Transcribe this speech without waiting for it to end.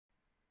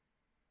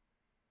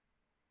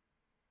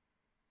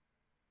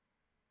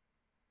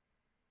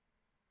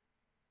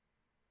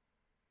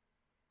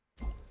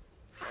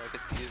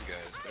Look at these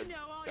guys. They're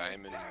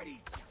Diamond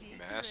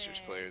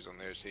Masters players on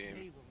their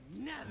team.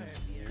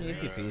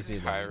 Easy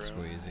peasy, lemon Kyron.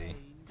 squeezy.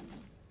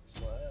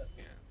 What?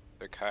 Yeah,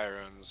 they're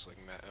Chiron's like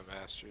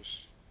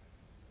Masters.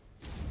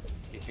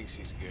 He thinks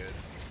he's good.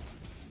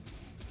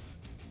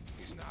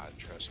 He's not.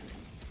 Trust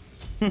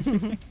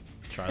me.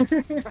 Trust.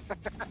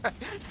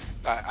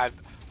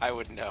 I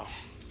would know.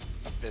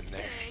 I've been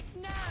there.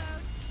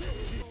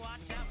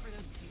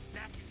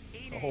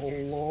 Oh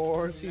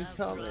Lord, she's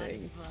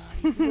coming.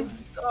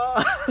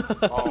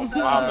 Oh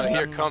mama,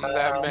 here come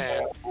that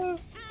man.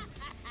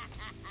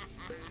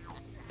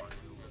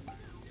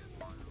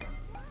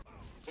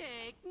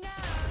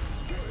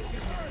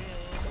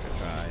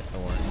 Try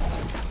Thor.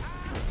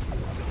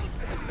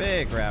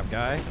 Big grab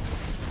guy.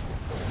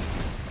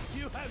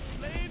 You have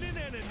slain an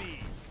enemy.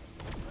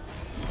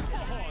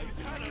 Oh,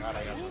 you kind God, I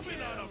of got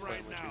moving on him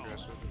playing right way too now.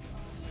 aggressive.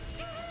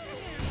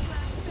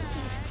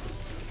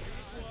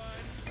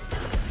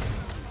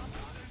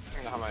 I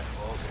don't know how my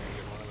ult gonna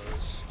get one of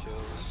those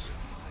kills.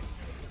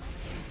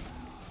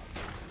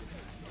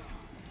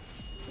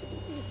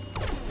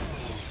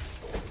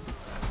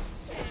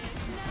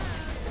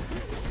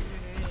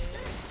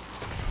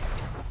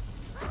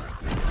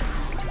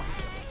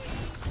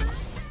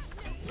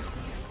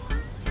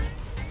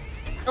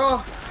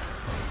 Oh,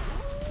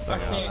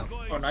 Stuck on him.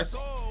 oh, nice. So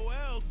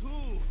well, too.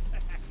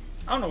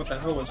 I don't know what the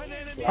hell was.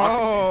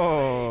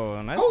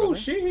 Oh, nice. Oh, brother.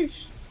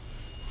 sheesh.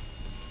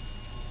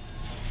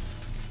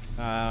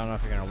 I don't know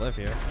if you're gonna live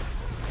here.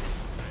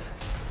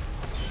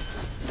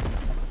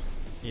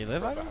 You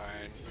live, Ivan?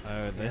 Behind.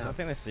 Oh, I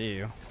think they see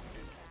you.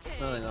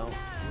 No, they don't.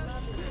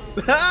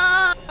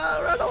 Ah!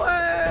 Run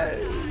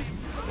away!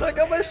 Like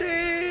a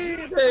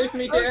machine! Save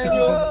me,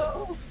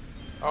 Daniel.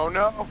 Oh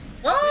no!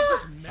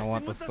 Ah! I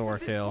want this Thor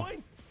kill.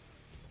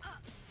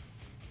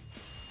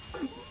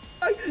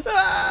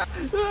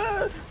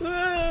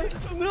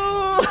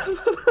 No!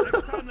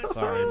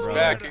 Sorry, It's brother.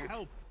 backing.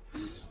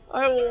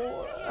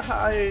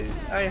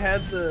 I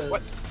had to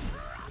What?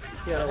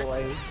 get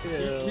away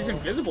too. He's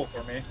invisible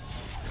for me.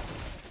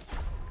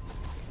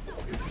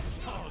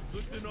 Oh,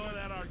 good to know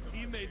that our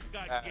teammates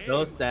got game.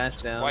 Go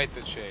dash down. Quite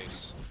the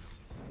chase.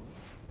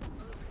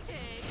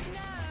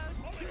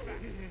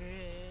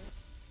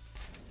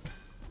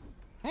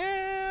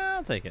 Yeah,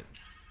 I'll take it.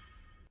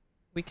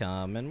 We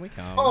come and we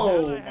come. Oh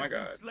Ally has my been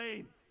god.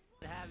 slain.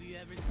 Have you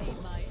ever seen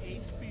my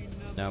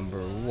HP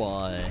Number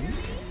one.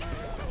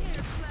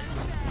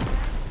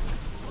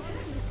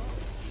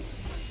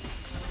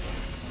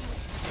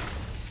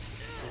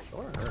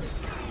 Or her.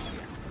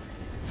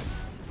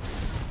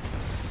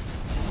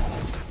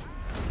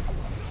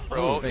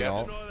 Bro, big yeah.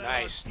 ult. Know that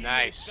Nice, our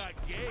nice. teammates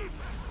got game.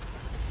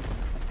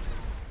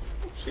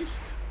 Sheesh.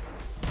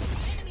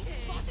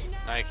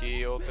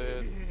 Nike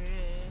ulted.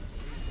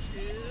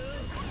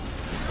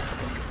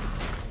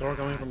 Door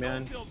coming from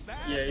behind. Feel bad.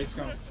 Yeah, he's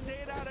gone.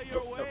 Stayed out of Oh,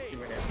 your oh, way. he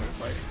went after the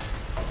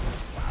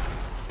fight.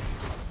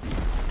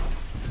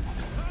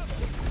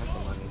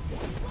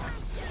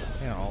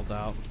 Yeah, ult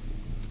out.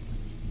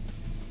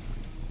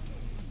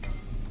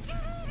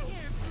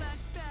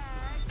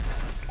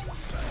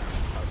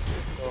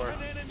 Or An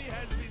enemy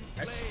has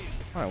been slain.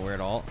 What a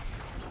weird ult.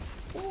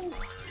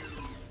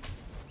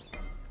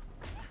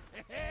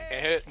 can't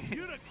hit it.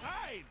 You the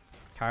kind.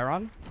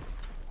 Chiron?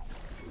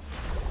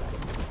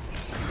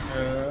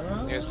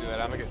 You guys do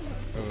that. I'm gonna get.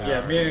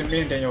 Yeah, me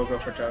and Daniel will go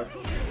for Jug.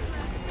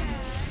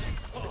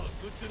 Oh,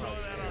 good to know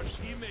that our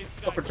teammates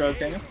Go got for Jug,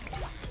 game. Daniel.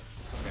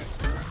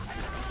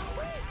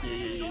 Yeah.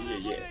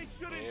 They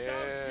shouldn't Yeah.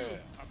 doubt you.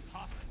 A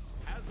tough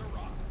as a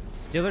rock.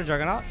 Steal their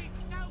Juggernaut?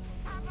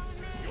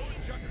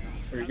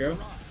 There we go.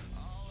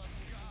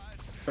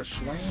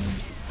 Push lane.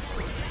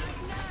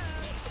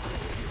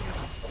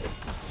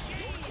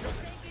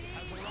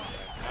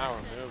 Now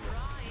we're moving.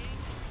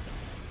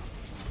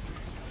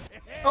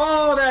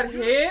 Oh, that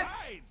hit!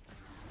 Right.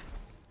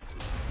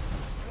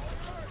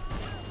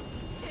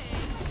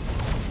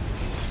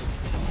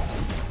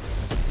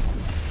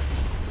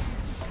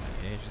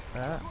 Yeah, just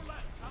that.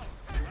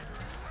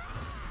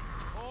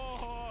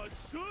 Oh,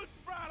 shoot,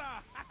 brother.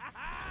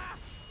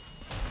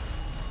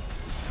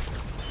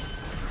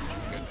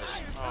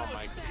 Goodness. Oh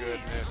my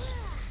goodness.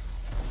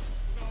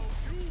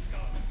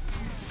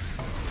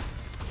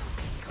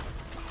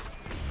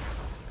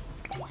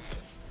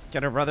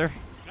 Get her, brother.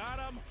 Got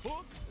him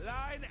hook,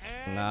 line,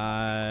 and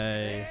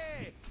Nice.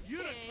 hey, you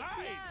the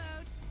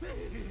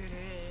kind.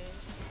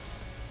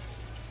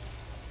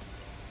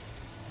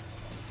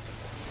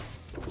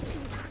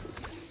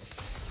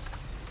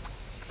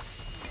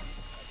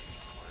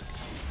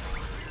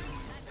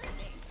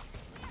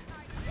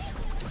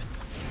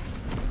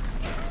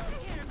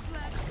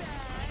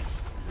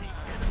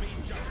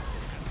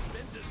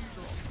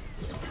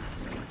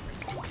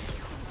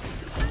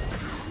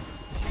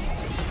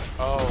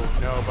 Oh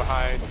no,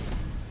 behind.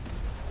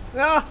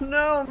 No,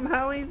 no,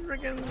 Maui's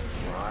freaking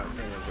rocked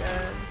me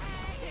again.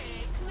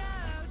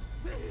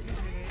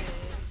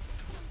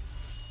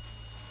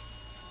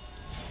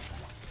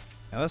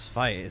 Now this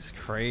fight is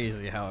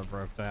crazy how it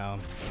broke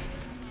down.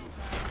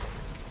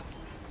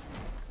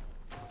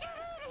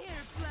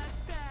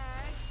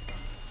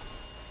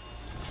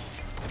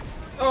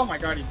 Oh my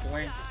god, he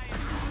blinked.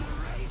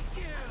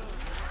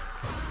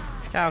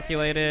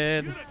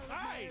 Calculated.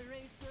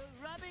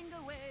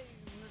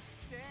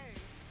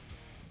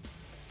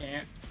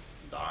 Can't.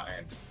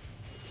 Died.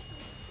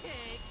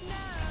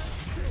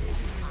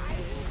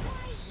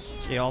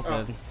 She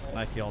ulted.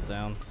 Nike ult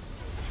down.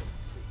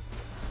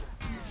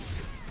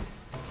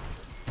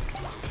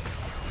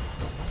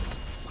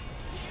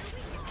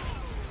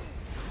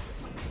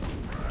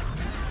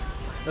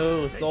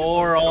 Oh,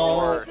 Thor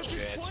ult.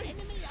 Shit.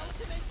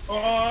 Oh,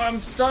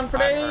 I'm stunned for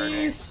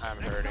days. I'm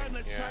hurting.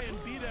 Yeah.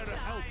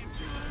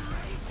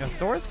 Yo,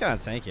 Thor's kind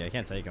of tanky. I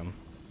can't take him.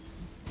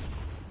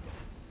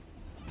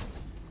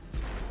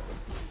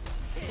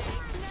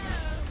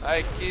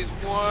 Like he's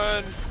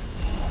one.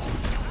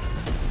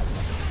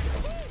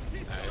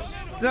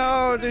 Nice.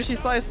 No, dude, she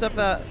sidestepped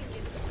that.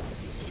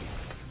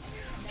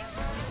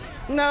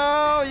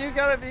 No, you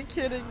gotta be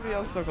kidding me. I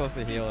was so close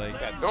to healing.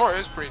 That door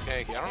is pretty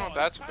tanky. I don't know what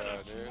that's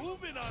about, dude.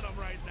 Moving on him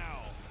right now.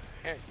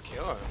 Can't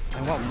kill him.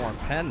 I want more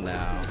pen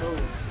now.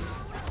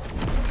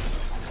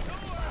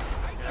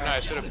 I know I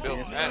should have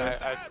built 10.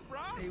 I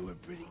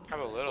have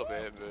a little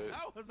bit, but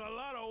That was a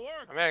lot of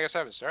work. I mean, I guess I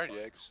haven't started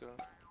yet, so.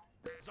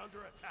 It's under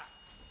attack.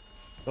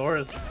 Thor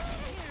is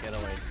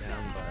getaway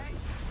down,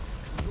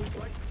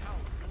 but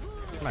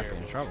You might be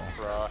in trouble.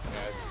 Raw,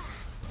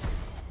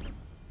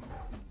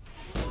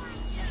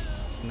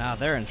 Nah,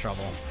 they're in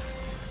trouble.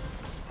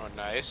 oh,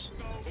 nice.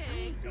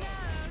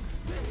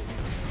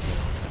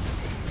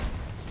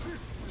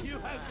 You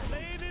have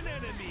slain an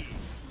enemy.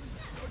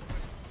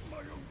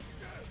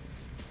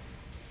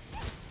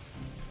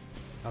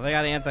 Oh, they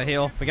got an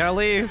anti-heal. We gotta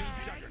leave.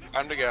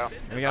 Time to go.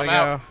 We gotta I'm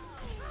go. out.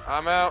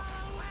 I'm out.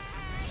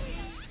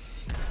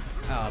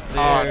 Oh, dude.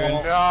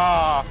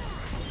 Oh,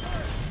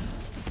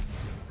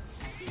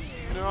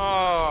 no.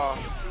 No.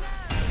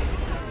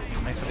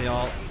 Thanks for the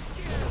ult.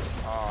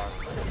 Oh,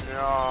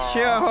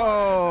 no.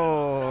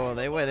 Yo,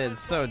 they went in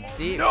so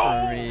deep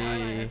for me.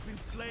 Has been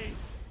slain.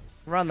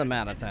 Run them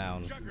out of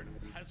town. Juggernaut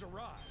has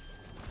arrived.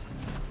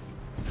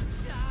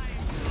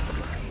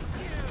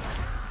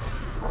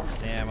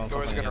 Damn, I was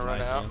Thor's hoping gonna to run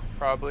get out, Nike.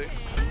 probably.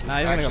 Nah,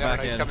 he's gonna go Actually, back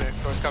he's in. coming in.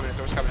 Thor's coming in.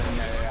 Thor's coming in.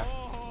 Yeah.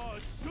 Oh,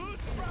 shoot,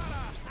 brother.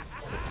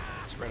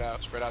 Spread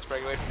out. Spread out.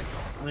 Spread away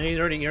from me. he's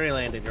already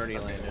landed. Already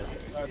landed.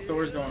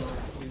 Thor's going.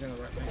 He's in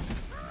the right lane.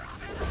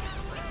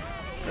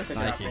 This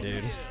Nike,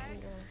 dude.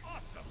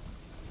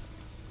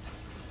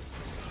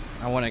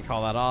 I wouldn't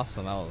call that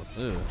awesome. That was,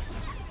 ooh.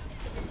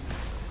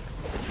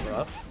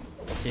 Rough.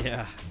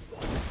 Yeah.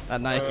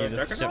 That Nike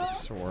just kept Juggernaut?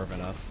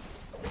 swerving us.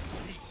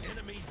 The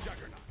enemy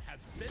Juggernaut has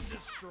been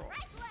destroyed.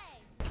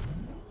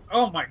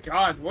 Oh my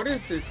god, what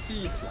is this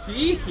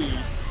CC?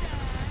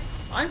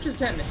 I'm just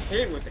getting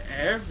hit with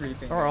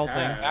everything. Or I ulting.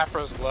 have.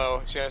 Afro's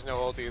low. She has no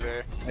ult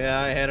either. Yeah,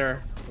 I hit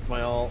her with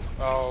my ult.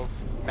 Oh,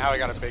 now I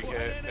got a big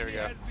hit. There we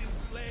go. Has been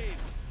slain.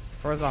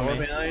 Thor's on Thor me.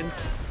 behind.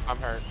 I'm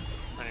hurt.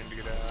 I need to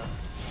get out.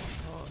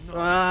 Oh, no.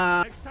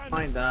 Ah, Next time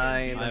mine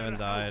died. I haven't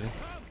died.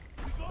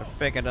 They're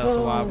picking us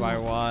one by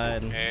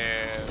one.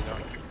 And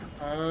don't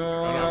Uh,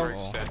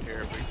 overextend here.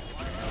 If we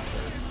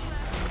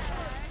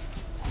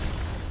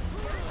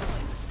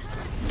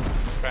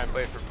try and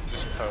play for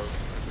this poke.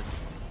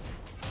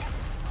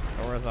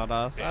 Thor's on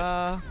us.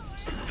 Yeah.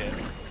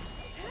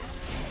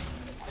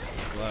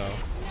 Slow.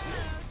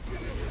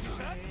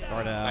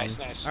 Thor down. Nice,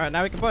 nice. Alright,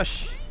 now we can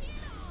push.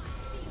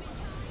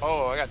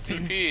 Oh, I got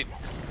TP'd.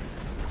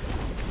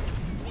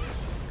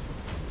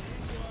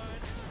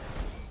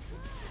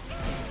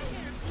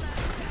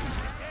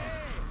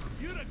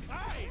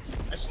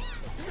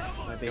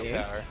 Might be Kill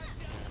here. tower.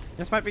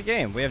 This might be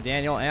game. We have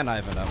Daniel and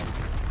Ivan up.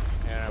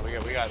 Yeah,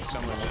 we got so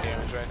much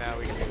damage right now.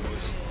 We can do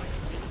this.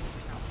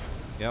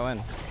 Let's go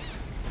in.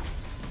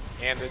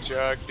 And the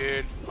jug,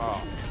 dude.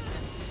 Oh.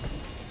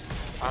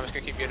 I'm just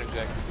gonna keep getting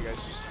injected. You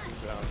guys just keep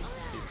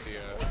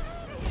the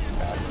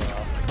battery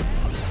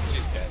off.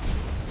 She's dead.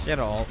 She had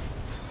ult.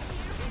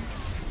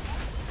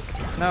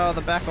 No,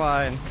 the back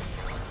line.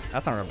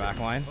 That's not her back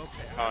line.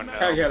 Oh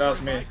no. yeah, that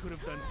was me. I could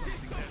have done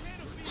something better.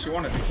 She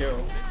wanted to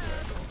kill.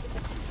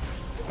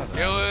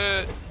 Kill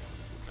it.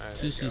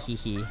 Nice.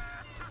 Hee.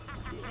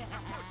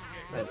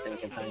 I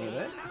think it's tiny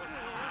bit.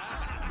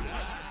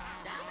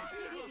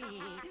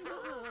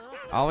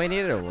 All we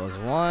needed was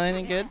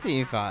one good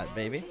team fight,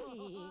 baby.